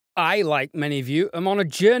I, like many of you, am on a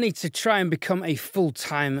journey to try and become a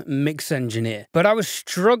full-time mix engineer. But I was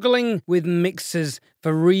struggling with mixers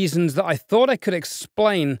for reasons that I thought I could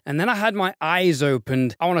explain, and then I had my eyes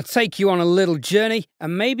opened. I want to take you on a little journey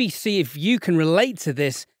and maybe see if you can relate to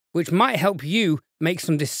this, which might help you make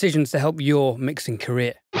some decisions to help your mixing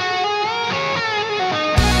career.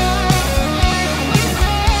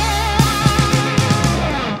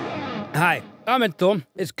 Hi, I'm Ed Thorne.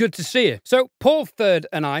 It's good to see you. So Paul Third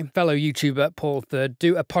and I, fellow YouTuber Paul Third,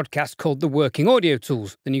 do a podcast called The Working Audio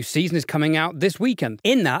Tools. The new season is coming out this weekend.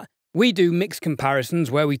 In that, we do mix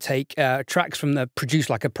comparisons where we take tracks from the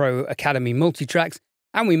Produce Like a Pro Academy multi-tracks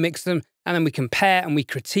and we mix them, and then we compare and we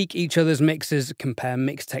critique each other's mixes, compare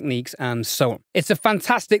mix techniques and so on. It's a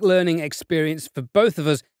fantastic learning experience for both of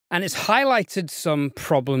us, and it's highlighted some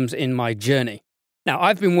problems in my journey. Now,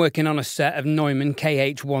 I've been working on a set of Neumann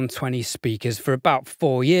KH120 speakers for about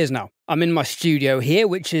 4 years now. I'm in my studio here,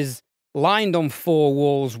 which is lined on 4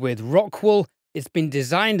 walls with rock wool. It's been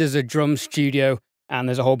designed as a drum studio, and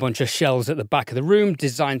there's a whole bunch of shelves at the back of the room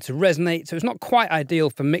designed to resonate, so it's not quite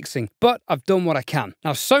ideal for mixing, but I've done what I can.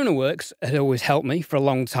 Now, SonarWorks had always helped me for a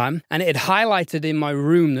long time, and it had highlighted in my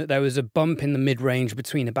room that there was a bump in the mid-range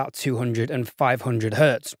between about 200 and 500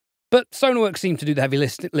 hertz. But SonarWorks seemed to do the heavy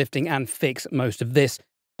lifting and fix most of this,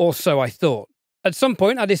 or so I thought. At some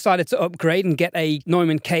point, I decided to upgrade and get a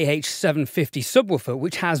Neumann KH750 subwoofer,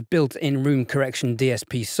 which has built-in room correction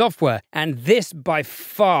DSP software. And this by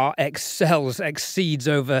far exceeds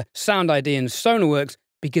over Sound ID and SonarWorks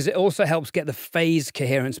because it also helps get the phase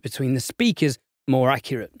coherence between the speakers more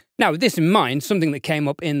accurate. Now, with this in mind, something that came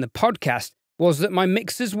up in the podcast was that my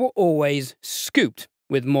mixers were always scooped,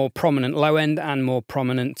 with more prominent low end and more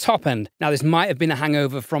prominent top end. Now, this might have been a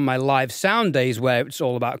hangover from my live sound days where it's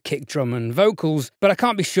all about kick drum and vocals, but I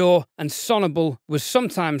can't be sure, and Sonable was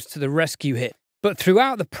sometimes to the rescue here. But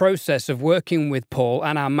throughout the process of working with Paul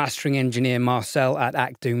and our mastering engineer Marcel at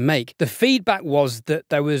Actu Make, the feedback was that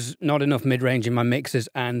there was not enough mid-range in my mixers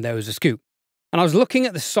and there was a scoop. And I was looking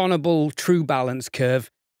at the Sonable true balance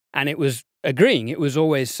curve, and it was agreeing. It was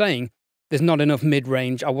always saying, there's not enough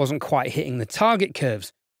mid-range, I wasn't quite hitting the target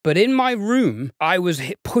curves. But in my room, I was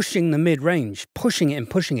pushing the mid-range, pushing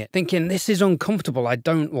it, thinking, this is uncomfortable, I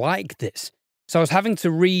don't like this. So I was having to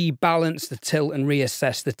rebalance the tilt and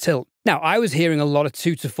reassess the tilt. Now, I was hearing a lot of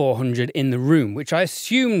 2 to 400 in the room, which I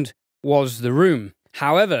assumed was the room.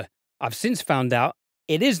 However, I've since found out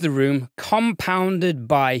it is the room compounded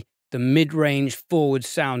by the mid-range forward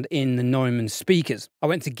sound in the Neumann speakers. I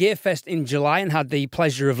went to Gearfest in July and had the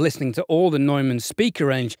pleasure of listening to all the Neumann speaker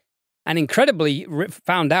range, and incredibly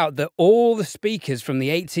found out that all the speakers from the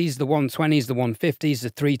 80s, the 120s, the 150s,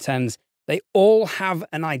 the 310s, they all have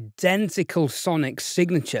an identical sonic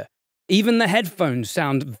signature. Even the headphones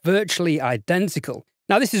sound virtually identical.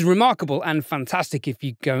 Now, this is remarkable and fantastic. If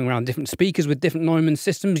you're going around different speakers with different Neumann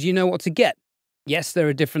systems, you know what to get. Yes, there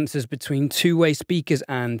are differences between 2-way speakers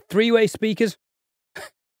and 3-way speakers.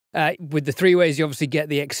 With the 3-ways, you obviously get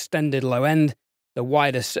the extended low end, the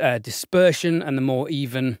wider dispersion, and the more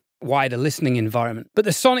even, wider listening environment. But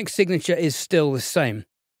the sonic signature is still the same.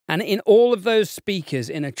 And in all of those speakers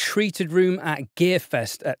in a treated room at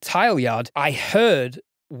Gearfest at Tile Yard, I heard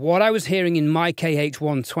what I was hearing in my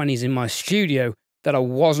KH120s in my studio that I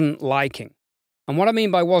wasn't liking. And what I mean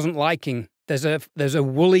by wasn't liking, there's a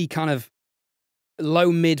woolly kind of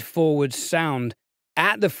low mid-forward sound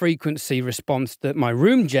at the frequency response that my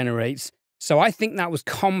room generates, so I think that was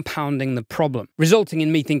compounding the problem, resulting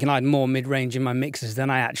in me thinking I had more mid-range in my mixes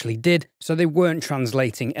than I actually did, so they weren't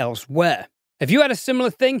translating elsewhere. If you had a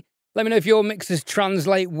similar thing, let me know if your mixes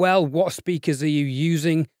translate well, what speakers are you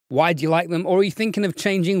using, why do you like them, or are you thinking of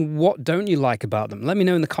changing what don't you like about them? Let me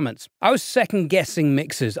know in the comments. I was second-guessing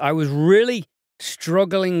mixes. I was really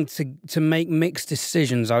struggling to make mixed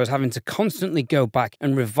decisions. I was having to constantly go back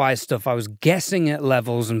and revise stuff. I was guessing at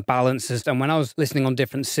levels and balances, and when I was listening on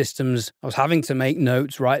different systems, I was having to make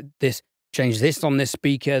notes, right? Change this on this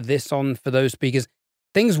speaker, this on for those speakers.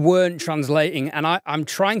 Things weren't translating, and I'm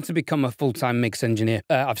trying to become a full-time mix engineer.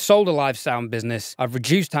 I've sold a live sound business. I've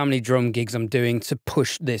reduced how many drum gigs I'm doing to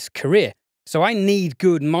push this career. So I need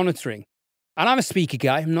good monitoring. And I'm a speaker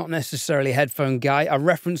guy, I'm not necessarily a headphone guy. I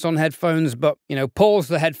reference on headphones, but, you know, Paul's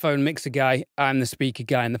the headphone mixer guy, I'm the speaker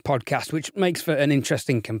guy in the podcast, which makes for an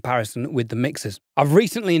interesting comparison with the mixers. I've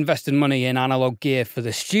recently invested money in analog gear for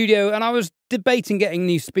the studio, and I was debating getting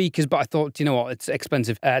new speakers, but I thought, you know what, it's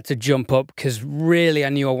expensive to jump up, because really I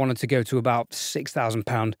knew I wanted to go to about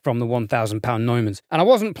 £6,000 from the £1,000 Neumanns. And I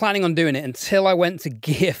wasn't planning on doing it until I went to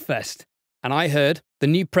Gearfest. And I heard the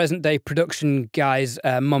new present-day production guys'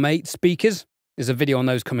 Mum 8 speakers. There's a video on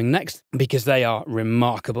those coming next because they are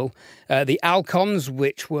remarkable. The Alcons,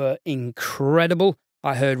 which were incredible.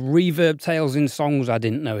 I heard reverb tails in songs I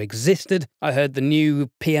didn't know existed. I heard the new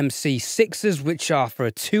PMC 6s, which are for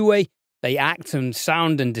a two-way. They act and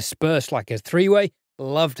sound and disperse like a three-way.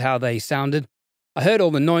 Loved how they sounded. I heard all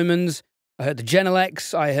the Neumanns. I heard the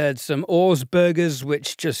Genelecs. I heard some Augsburgers,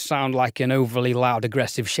 which just sound like an overly loud,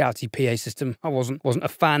 aggressive, shouty PA system. I wasn't a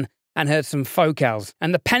fan. And heard some Focals.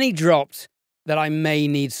 And the penny dropped that I may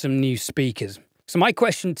need some new speakers. So my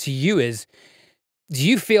question to you is, do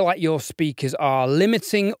you feel like your speakers are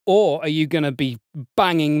limiting, or are you going to be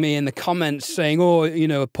banging me in the comments saying, oh, you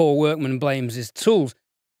know, a poor workman blames his tools?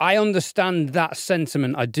 I understand that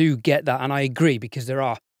sentiment. I do get that. And I agree, because there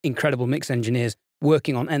are incredible mix engineers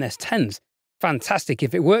working on NS10s. Fantastic.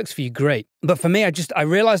 If it works for you, great. But for me, I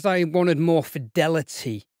realized I wanted more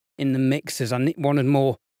fidelity in the mixes. I wanted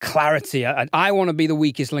more clarity. I want to be the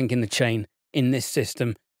weakest link in the chain in this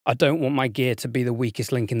system. I don't want my gear to be the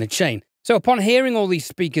weakest link in the chain. So upon hearing all these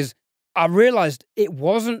speakers, I realized it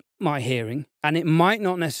wasn't my hearing, and it might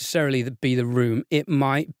not necessarily be the room. It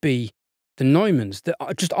might be the Neumanns that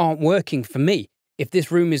just aren't working for me. If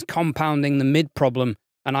this room is compounding the mid problem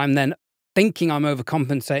and I'm then thinking I'm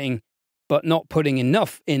overcompensating but not putting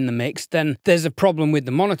enough in the mix, then there's a problem with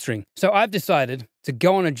the monitoring. So I've decided to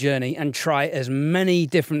go on a journey and try as many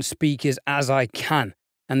different speakers as I can.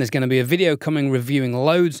 And there's going to be a video coming reviewing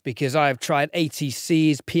loads, because I've tried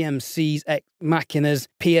ATCs, PMCs, Machinas,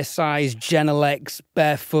 PSIs, Genelecs,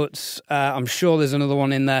 Barefoots. I'm sure there's another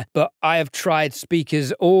one in there. But I have tried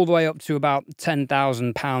speakers all the way up to about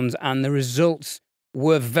 £10,000, and the results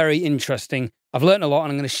were very interesting. I've learned a lot,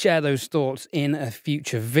 and I'm going to share those thoughts in a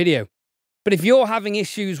future video. But if you're having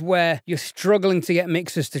issues where you're struggling to get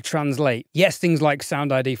mixers to translate, yes, things like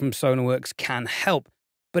Sound ID from Sonarworks can help,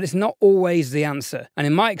 but it's not always the answer. And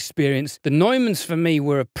in my experience, the Neumanns for me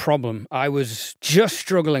were a problem. I was just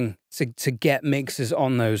struggling to get mixers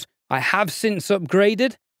on those. I have since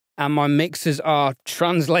upgraded, and my mixers are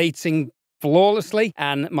translating flawlessly,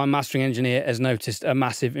 and my mastering engineer has noticed a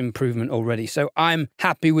massive improvement already. So I'm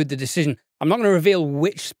happy with the decision. I'm not going to reveal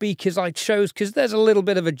which speakers I chose, because there's a little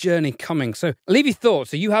bit of a journey coming. So leave your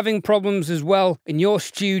thoughts. Are you having problems as well in your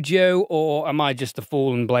studio, or am I just a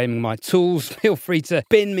fool and blaming my tools? Feel free to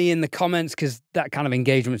bin me in the comments, because that kind of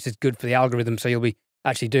engagement is good for the algorithm, so you'll be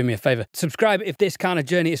actually doing me a favor. Subscribe if this kind of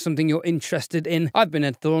journey is something you're interested in. I've been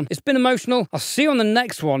Ed Thorne. It's been emotional. I'll see you on the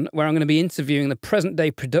next one, where I'm going to be interviewing the Present Day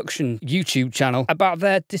Production YouTube channel about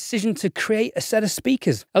their decision to create a set of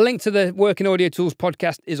speakers. A link to the Working Audio Tools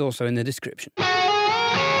podcast is also in the description.